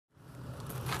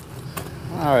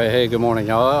Alright, hey, good morning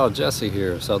y'all. Jesse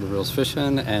here, Southern Reels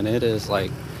Fishing, and it is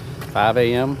like 5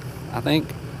 a.m. I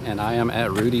think, and I am at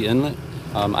Rudee Inlet.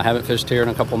 I haven't fished here in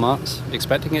a couple months.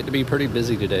 Expecting it to be pretty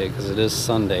busy today because it is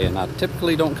Sunday, and I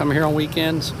typically don't come here on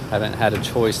weekends. Haven't had a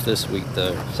choice this week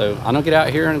though. So I'm gonna get out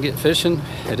here and get fishing.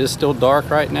 It is still dark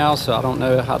right now, so I don't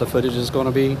know how the footage is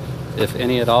gonna be, if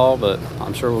any at all, but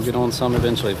I'm sure we'll get on some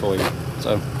eventually for you.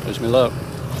 So wish me luck.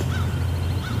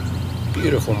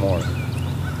 Beautiful morning.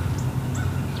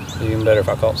 Even better if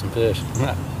I caught some fish.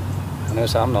 I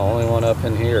notice I'm the only one up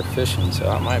in here fishing, so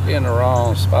I might be in the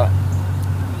wrong spot.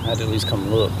 I had to at least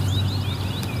come look.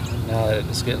 Now that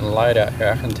it's getting light out here,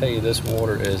 I can tell you this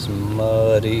water is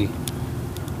muddy,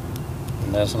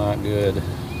 and that's not good.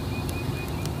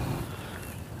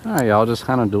 Alright y'all, just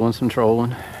kind of doing some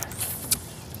trolling.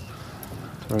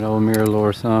 Throw an old mirror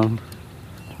lure some.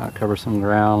 Try to cover some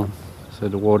ground. So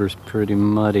the water's pretty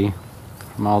muddy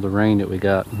from all the rain that we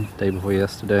got the day before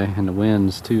yesterday, and the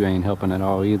winds too ain't helping at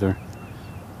all either.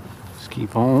 Just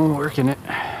keep on working it.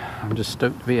 I'm just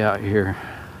stoked to be out here.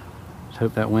 Just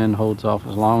hope that wind holds off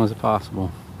as long as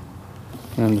possible.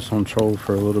 And I'm just gonna troll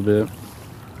for a little bit,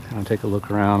 kind of take a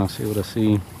look around and see what I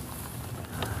see.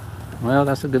 Well,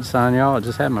 that's a good sign, y'all. I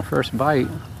just had my first bite.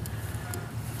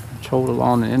 I trolled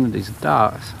along the end of these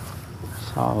docks.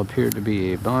 Saw appeared to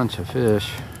be a bunch of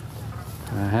fish.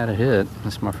 I had a hit.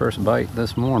 It's my first bite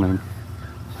this morning,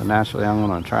 so naturally I'm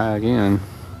gonna try again.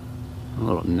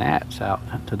 Little gnats out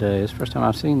today. It's the first time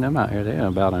I've seen them out here. They're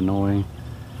about annoying.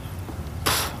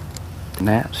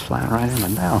 Gnats flying right in my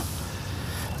mouth.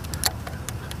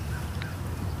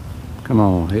 Come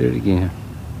on, hit it again.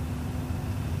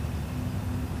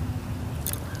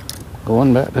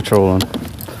 Going back to trolling.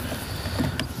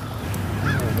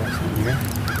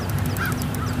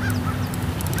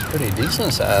 Pretty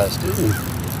decent size too.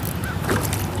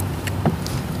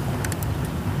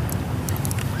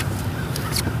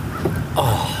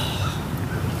 Oh,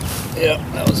 yeah,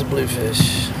 that was a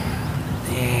bluefish.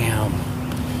 Damn.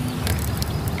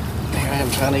 Here I am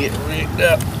trying to get rigged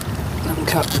up. I'm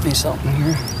caught me something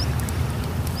here.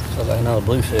 So like another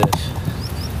bluefish.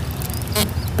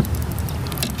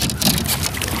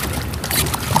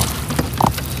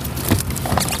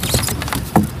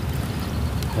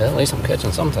 Well, at least I'm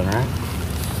catching something, right?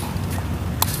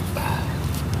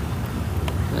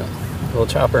 Yeah, little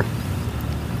chopper.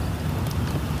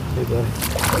 Hey, buddy.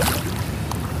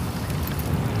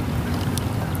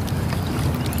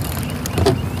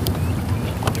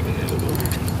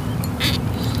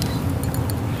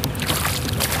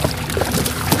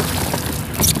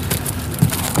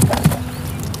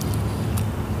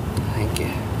 Thank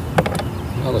you.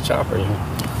 Another chopper here.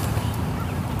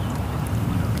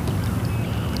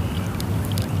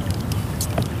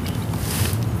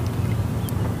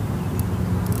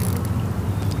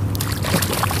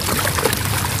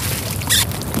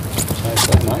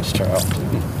 Nice trout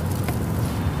too.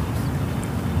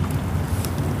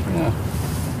 Yeah.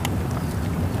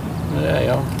 Yeah,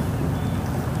 y'all.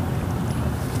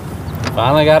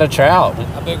 Finally got a trout.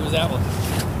 How big was that one?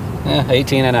 Yeah,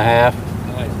 18 and a half.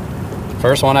 Nice.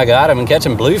 First one I got. I've been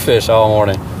catching bluefish all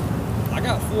morning. I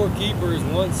got 4 keepers,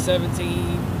 one's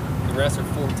 17, the rest are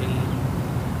 14.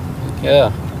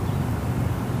 Yeah.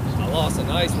 I lost a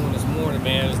nice one this morning,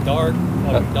 man. It was dark.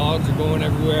 Like dogs are going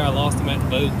everywhere. I lost them at the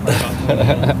boat.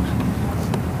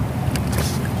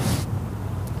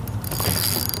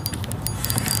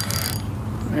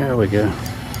 There we go.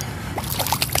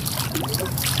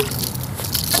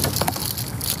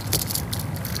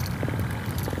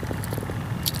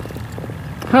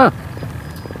 Huh.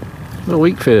 Little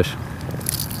weakfish.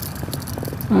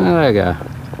 There you go.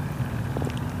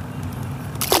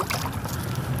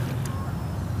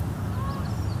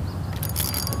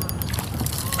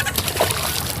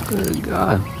 Good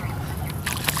God.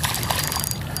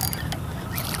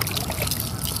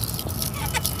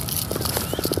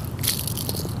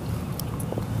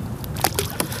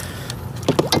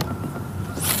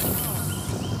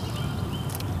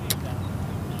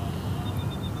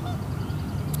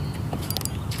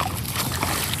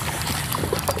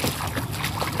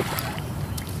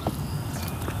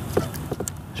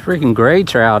 There's freaking gray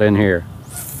trout in here.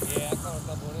 Yeah, I caught a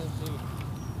couple of them too.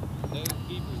 No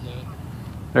keepers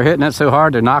though. They're hitting it so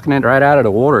hard, they're knocking it right out of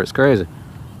the water. It's crazy.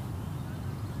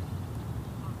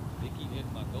 They keep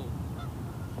hitting my goal.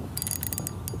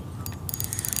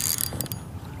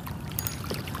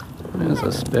 There's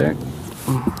a speck.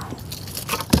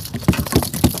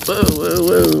 Whoa, whoa,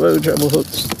 whoa, whoa, treble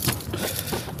hooks.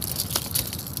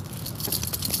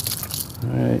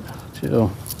 Alright,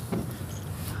 chill.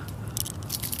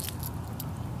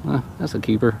 That's a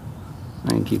keeper.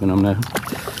 I ain't keeping them now.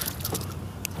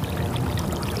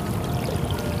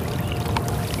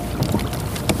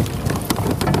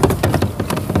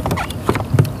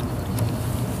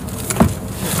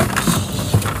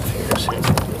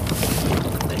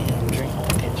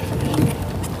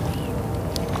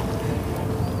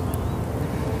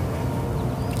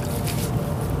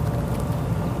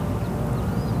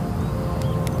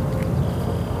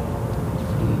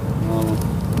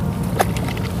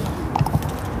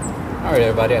 Alright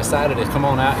everybody, I decided to come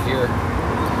on out here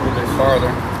a little bit farther.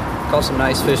 Caught some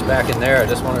nice fish back in there. I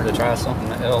just wanted to try something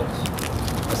else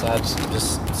besides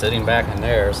just sitting back in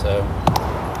there. So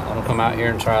I'm gonna come out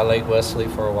here and try Lake Wesley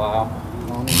for a while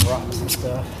on these rocks and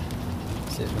stuff.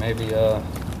 See if maybe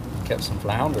catch some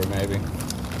flounder, maybe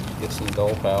get some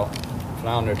gulpal.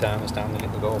 Flounder time. It's time to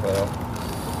get the gulpal.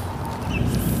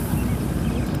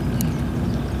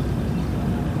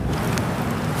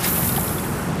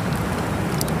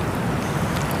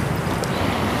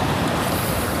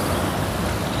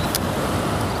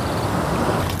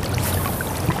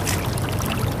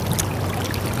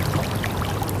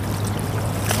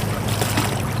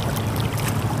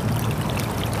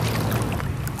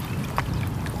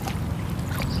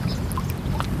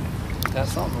 Got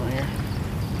something on here.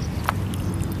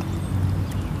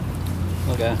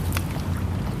 Okay.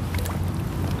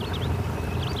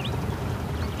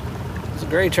 It's a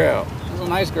gray trout. It's a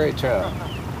nice gray trout.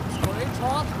 Gray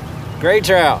trout? Gray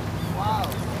trout. Wow,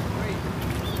 great.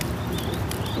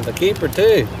 With a keeper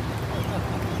too.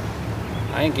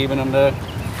 I ain't keeping them though.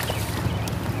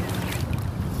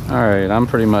 Alright, I'm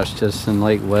pretty much just in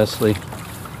Lake Wesley.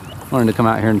 Wanted to come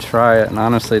out here and try it, and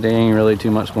honestly there ain't really too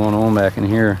much going on back in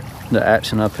here. The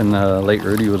action up in Lake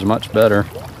Rudee was much better,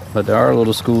 but there are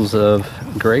little schools of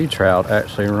gray trout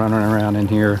actually running around in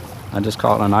here. I just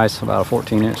caught a nice about a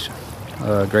 14-inch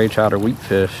gray trout or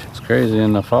weakfish. It's crazy,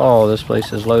 in the fall this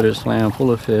place is loaded slam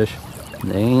full of fish.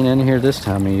 They ain't in here this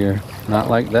time of year, not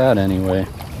like that anyway.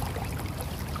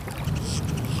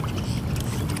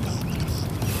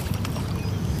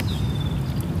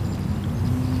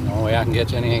 The only way I can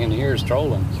catch anything in here is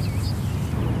trolling.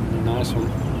 Nice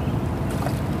one.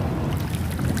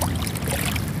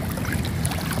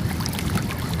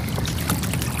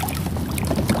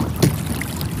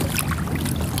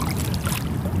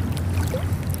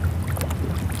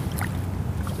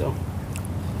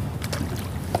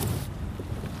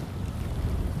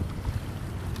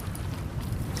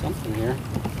 Something here.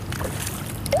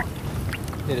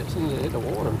 Hit it as soon as it hit the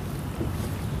water.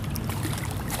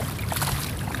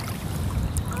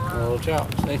 A little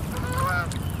chop, see?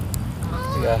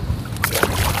 Yeah.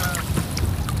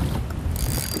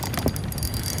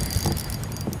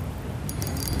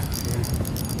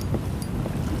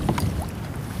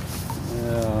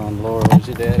 Oh Lord, where's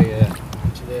your daddy at?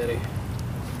 Where's your daddy?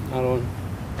 Another one.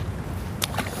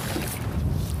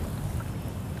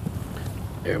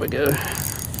 There we go.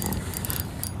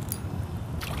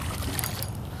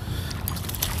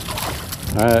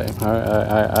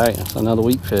 Alright, that's another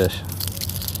weakfish.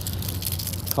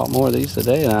 Caught more of these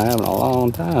today than I have in a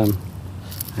long time.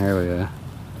 There we go.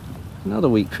 Another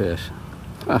weakfish.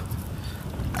 Huh.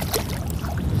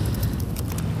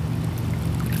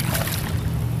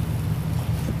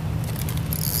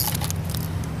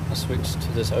 I switched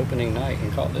to this opening night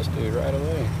and caught this dude right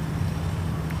away.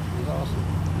 He's awesome.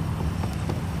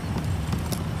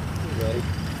 Hey, buddy.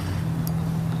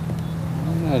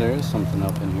 Oh no, there is something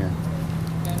up in here.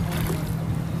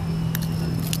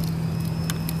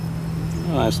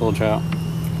 Oh, nice little trout.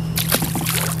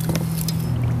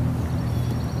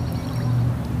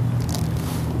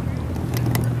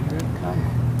 Here it comes.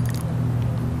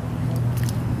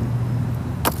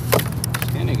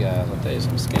 Skinny guys, I'll tell you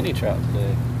some skinny trout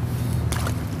today.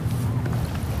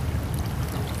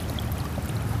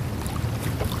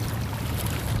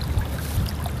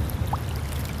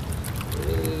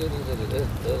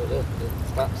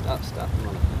 Stop. Come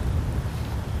on.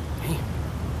 Hey.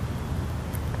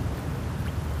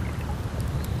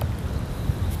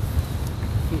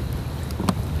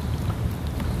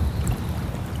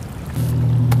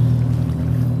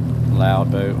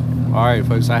 Loud boat. All right,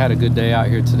 folks, I had a good day out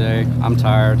here today. I'm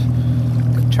tired.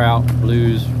 Trout,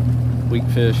 blues,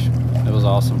 weakfish. It was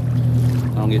awesome.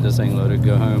 I don't get this thing loaded,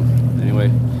 go home.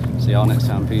 Anyway, see y'all next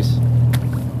time. Peace.